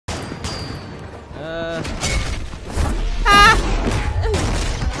Ouch.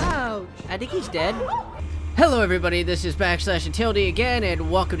 I think he's dead. Hello everybody, this is Backslash and Telltale again,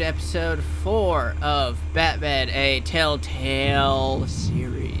 and welcome to episode 4 of Batman, a Telltale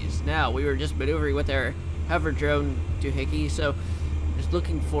series. Now, we were just maneuvering with our hover drone doohickey, so just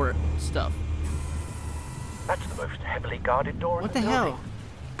looking for stuff. That's the most heavily guarded door in the building. What the hell?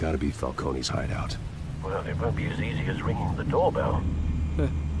 Gotta be Falcone's hideout. Well, it won't be as easy as ringing the doorbell.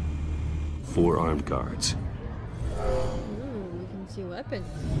 4 armed guards. Ooh, we can see weapons.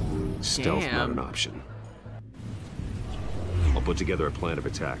 Stealth not Damn. an option. I'll put together a plan of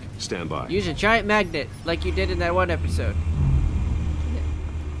attack. Stand by. Use a giant magnet, like you did in that one episode.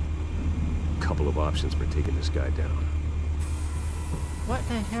 Couple of options for taking this guy down. What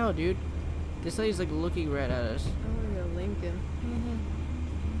the hell, dude? This lady's like looking right at us. I'm gonna link him.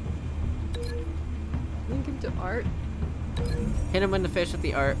 Link him to art. Hit him in the face with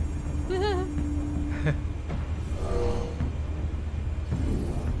the art.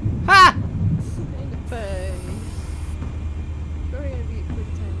 Ha! In the face. Probably gonna be a quick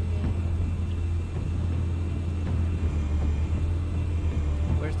time again.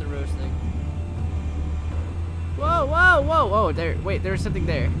 Where's the rose thing? Whoa, whoa, whoa, whoa! There, wait, there's something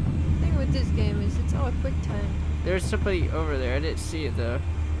there. The thing with this game is it's all a quick time. There's somebody over there. I didn't see it though.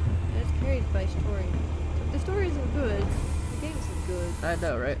 And it's carried by story. So if the story isn't good, the game isn't good. I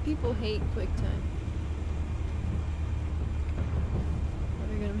know, right? People hate quick time. Are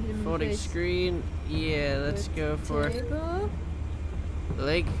we gonna hit him in the Folding face? screen. Yeah, let's With go for table?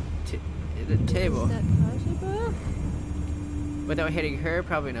 leg the table. Is that possible? Without hitting her,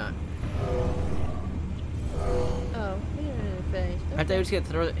 probably not. Oh, hit him in the face. I thought he was gonna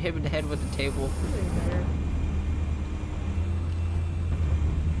throw him in the head with the table. Doing better.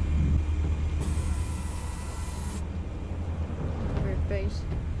 Over your face.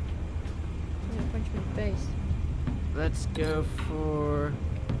 I'm gonna punch him in the face. Let's go for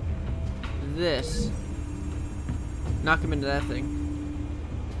this. Knock him into that thing.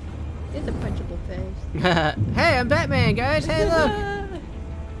 It's a punchable face. Hey, I'm Batman, guys. Hey, look.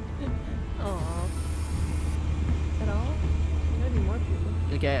 Aww. Is that all? There might be more people.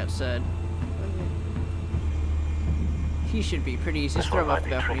 The guy outside. Okay. He should be pretty easy. This Just throw one him off might the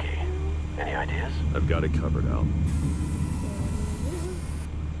be balcony. tricky. Any ideas? I've got it covered, Al.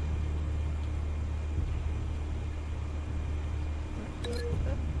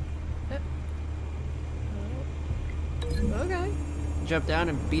 Okay. Jump down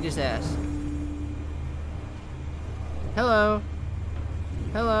and beat his ass. Hello.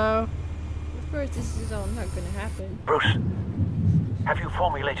 Hello. Of course, this is all not gonna happen. Bruce, have you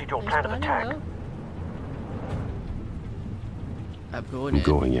formulated your plan of attack? I'm going I'm in.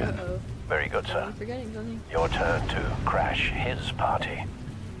 going in. Uh-oh. Very good, sir. I'm forgetting something. Your turn to crash his party.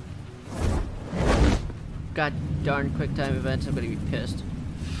 God darn quick time events. I'm gonna be pissed.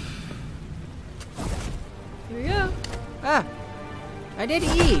 Here we go. Ah! I did E!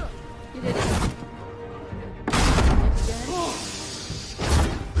 You did it. Next guy.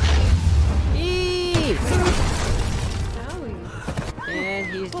 E! Owie. And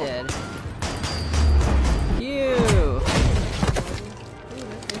he's dead. Phew!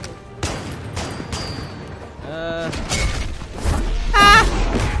 Ah!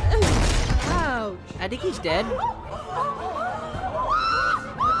 Ouch. I think he's dead.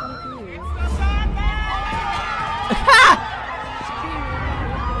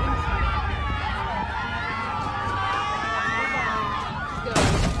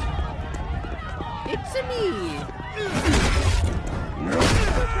 It's a me!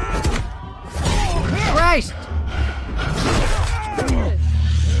 Christ!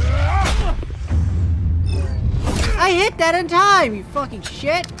 I hit that in time, you fucking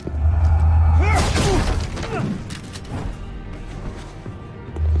shit!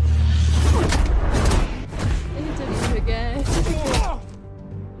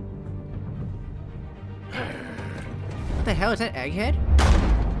 What the hell is that, Egghead?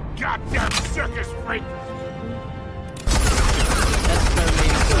 Goddamn circus freak! That's so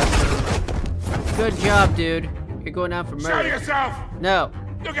mean. Good job, dude. You're going out for Show murder. yourself! No.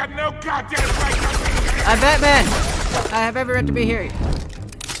 You got no goddamn right! I'm Batman! I have every right to be here.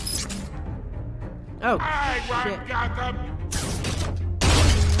 Oh, I shit. run Gotham!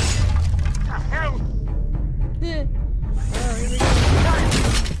 The hell? Yeah. Oh, here we go.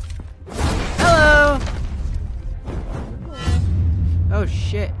 Hello! Oh,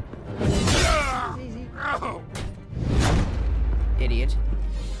 shit. Easy. Oh. Idiot.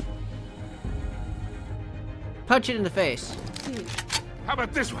 Punch it in the face. How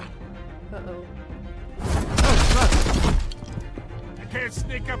about this one? Uh-oh. Oh, fuck. You can't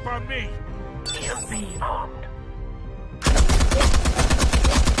sneak up on me. E1P armed.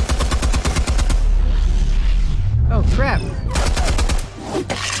 Oh crap!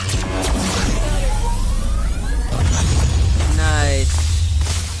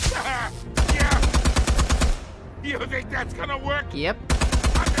 Nice. Yeah. You think that's gonna work? Yep.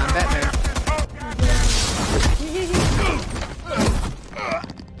 I'm gonna Batman. light up this whole goddamn...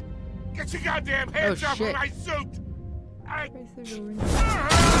 Get your goddamn hands Oh, off shit. of my suit! I... Race through the window.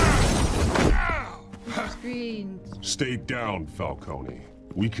 Ow. Screens. Stay down, Falcone.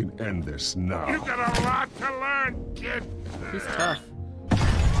 We can end this now. You got a lot to learn, kid. He's tough.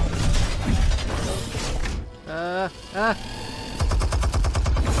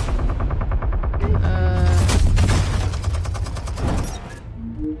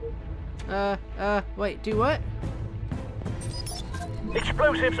 Wait, do what?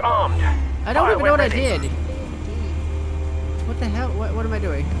 Explosives armed. I don't Fire even know when what I ready. did. What the hell? What am I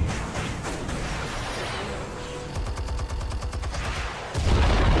doing?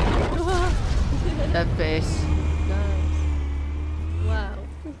 That face. Nice. Wow.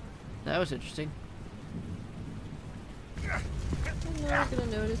 That was interesting. I'm not gonna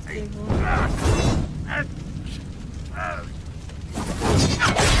notice the big one.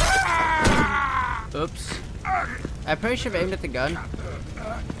 Oops. I probably should have aimed at the gun.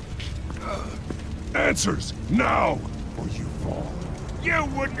 Answers now, or you fall. You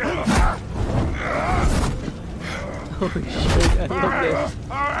wouldn't have... Holy shit, I love this.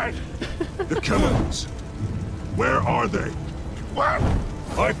 All right. The chemicals. Where are they? What?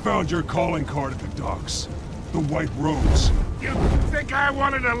 I found your calling card at the docks. The White Rose. You think I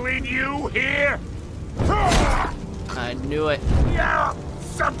wanted to lead you here? I knew it. Yeah,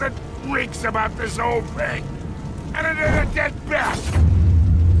 something reeks about this whole thing. And it is a dead bat.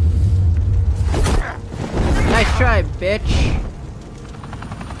 Nice try, bitch.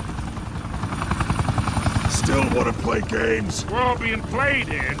 Still want to play games? We're all being played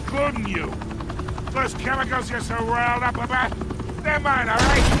here, including you. Those chemicals you're so riled up about, they're mine, all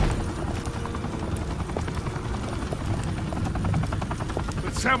right?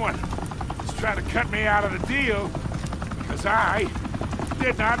 But someone is trying to cut me out of the deal because I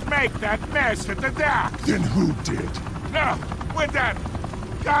did not make that mess at the dock. Then who did? No, we're done.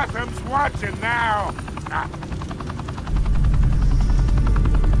 Gotham's watching now.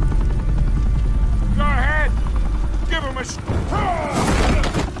 Go ahead. Give him a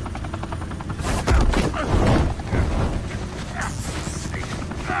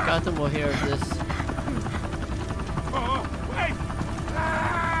Gotham will hear of this. Oh, wait.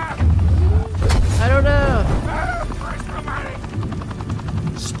 I don't know. Where's the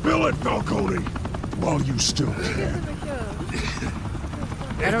money? Spill it, Falcone, while you still can. Give him a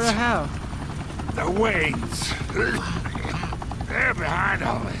go. I don't know how. The Waynes. They're behind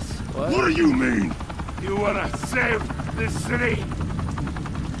all this. What? What do you mean? You wanna save this city?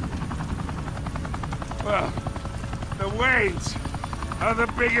 Well, the Waynes are the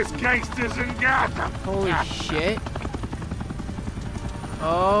biggest gangsters in Gotham. Holy shit.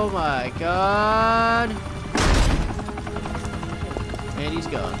 Oh my god. And he's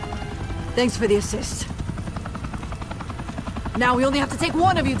gone. Thanks for the assist. Now we only have to take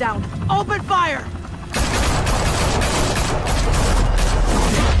one of you down. Open fire!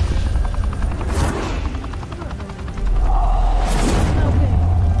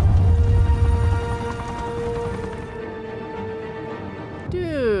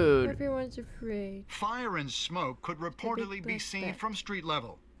 Dude. Everyone's afraid. Fire and smoke could reportedly be black seen bat. from street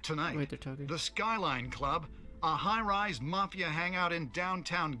level. Tonight, Wait, they're talking. the Skyline Club, a high-rise mafia hangout in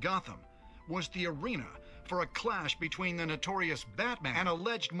downtown Gotham, was the arena for a clash between the notorious Batman and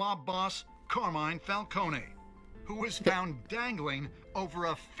alleged mob boss Carmine Falcone, who was found dangling over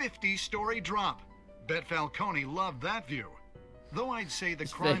a 50-story drop. Bet Falcone loved that view. Though I'd say the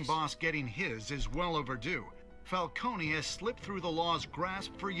crime face. boss getting his is well overdue, Falcone has slipped through the law's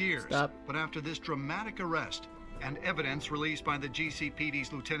grasp for years. Stop. But after this dramatic arrest and evidence released by the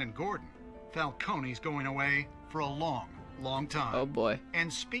GCPD's Lieutenant Gordon, Falcone's going away for a long, long time. Oh boy.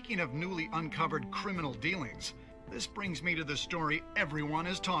 And speaking of newly uncovered criminal dealings, this brings me to the story everyone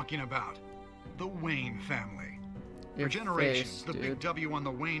is talking about. The Wayne family. Your For generations, face, the dude. big W on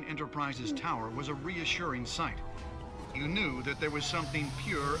the Wayne Enterprises Tower was a reassuring sight. You knew that there was something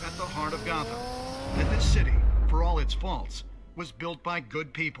pure at the heart of Gotham. That this city, for all its faults, was built by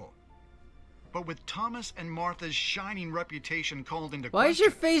good people. But with Thomas and Martha's shining reputation called into Why is question,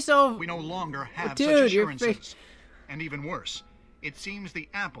 your face all... we no longer have Dude, such your assurances. face- And even worse, it seems the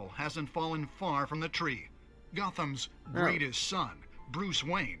apple hasn't fallen far from the tree. Gotham's greatest son, Bruce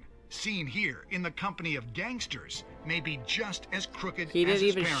Wayne, seen here in the company of gangsters, may be just as crooked He as didn't his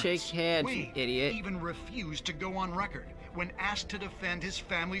even parents. shake hands, you Wayne idiot. even refused to go on record when asked to defend his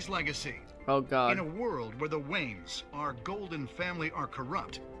family's legacy. Oh God. In a world where the Waynes, our golden family, are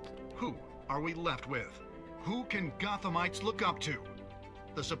corrupt, who are we left with? Who can Gothamites look up to?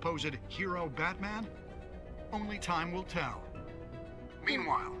 The supposed hero Batman? Only time will tell.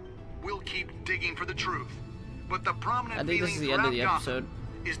 Meanwhile, we'll keep digging for the truth. But the I prominent think this feeling is the end of throughout the Gotham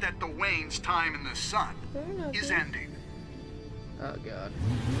episode. is that the Waynes' time in the sun is ending. Oh God.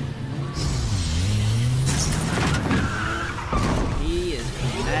 He is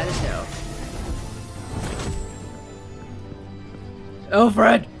mad as hell.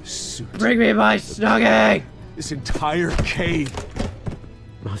 Alfred! Suit. Bring me my Snuggie! This entire cave.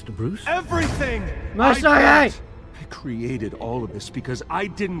 Master Bruce? Everything! My Snuggie! I created all of this because I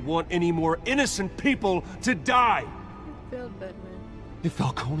didn't want any more innocent people to die. Failed Batman. If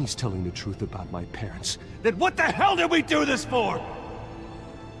Falcone's telling the truth about my parents, then what the hell did we do this for?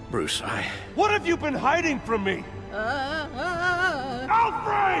 Bruce, What have you been hiding from me?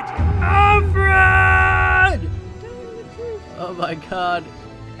 Alfred! Alfred! Oh my God.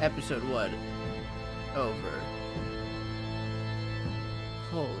 Episode 1. Over.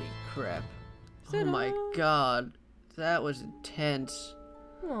 Holy crap. Oh my God. That was intense.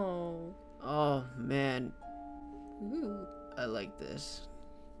 Oh. Oh man. Ooh. I like this.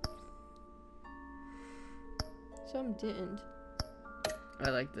 Some didn't. I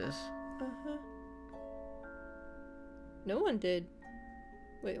like this. Uh-huh. No one did.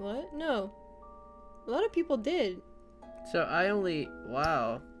 Wait, what? No. A lot of people did. So I only...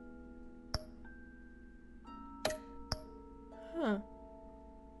 Wow. Huh.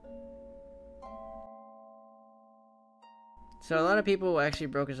 So a lot of people actually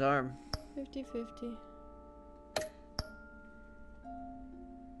broke his arm. 50-50.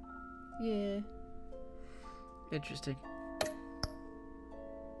 Yeah. Interesting.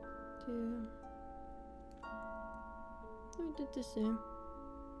 Two. We did the same.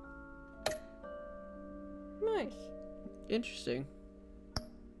 Nice. Interesting.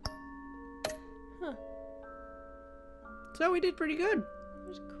 Huh. So we did pretty good. That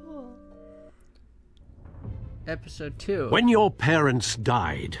was cool. Episode 2. when your parents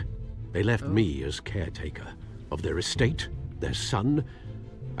died, they left me as caretaker of their estate, their son,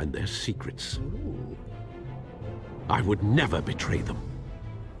 and their secrets. Ooh. I would never betray them.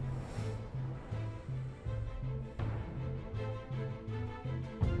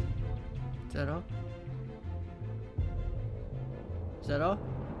 Is that all? Is that all?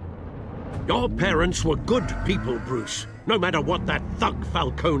 Your parents were good people, Bruce, no matter what that thug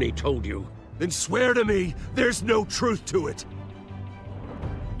Falcone told you. Then swear to me there's no truth to it.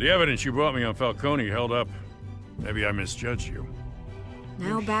 The evidence you brought me on Falcone held up. Maybe I misjudged you.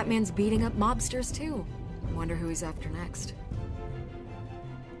 Now Batman's beating up mobsters too. Wonder who he's after next.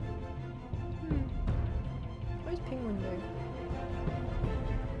 Where's Penguin there?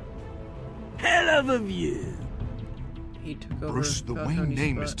 Hell of a view. He took over Bruce, the Falcone's Wayne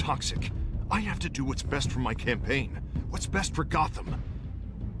name spot. is toxic. I have to do what's best for my campaign. What's best for Gotham.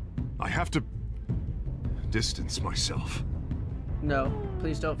 I have to distance myself. No,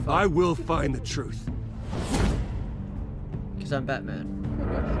 please don't I fall. will find the truth, Because I'm Batman.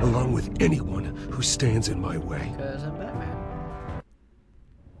 along with anyone who stands in my way. Because I'm Batman.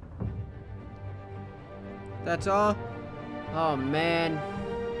 That's all? Oh man.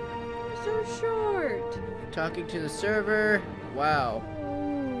 So short. Talking to the server. Wow.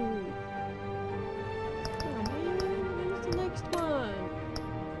 Oh. Oh man, when's the next one?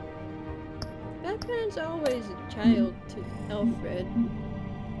 Batman's always a child to Alfred.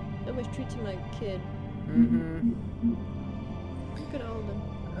 Always treats him like a kid. Mm-hmm. Look at all of them.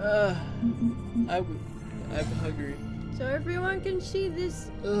 I'm hungry. So everyone can see this.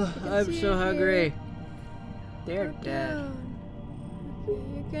 Ugh, You can I'm see so it hungry. here. They're Go dead. down. Okay,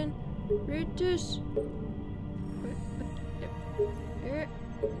 you can read this. There.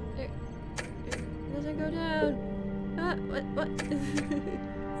 Doesn't go down. Ah, what?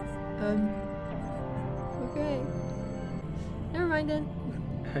 Okay. Never mind then.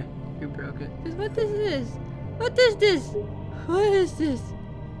 You broke it. Cause what is this? What is this? What is this?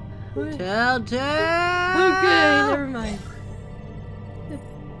 What? Telltale! Okay, never mind.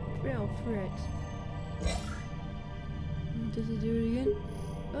 Real fricks. Does it do it again?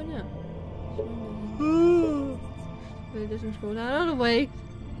 Oh no. But it doesn't scroll down all the way.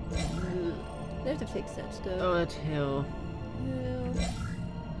 They have to fix that stuff. Oh, that's Hill. Hill.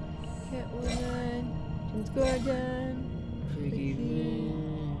 Catwoman. James Gordon. Freaky.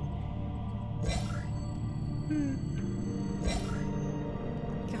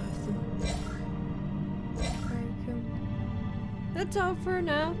 Gotham. Arkham That's all for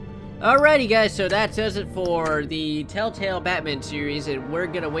now. Alrighty guys, so that does it for the Telltale Batman series, and we're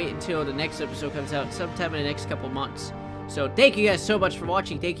gonna wait until the next episode comes out sometime in the next couple months. So thank you guys so much for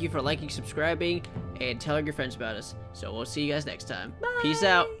watching. Thank you for liking, subscribing, and telling your friends about us. So we'll see you guys next time. Bye. Peace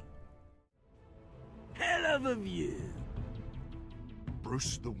out. Hell of a view.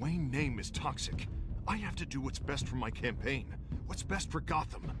 Bruce, the Wayne name is toxic. I have to do what's best for my campaign. What's best for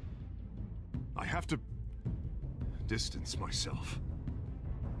Gotham. I have to distance myself.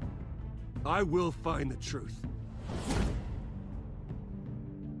 I will find the truth.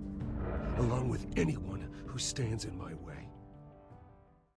 Along with anyone who stands in my way.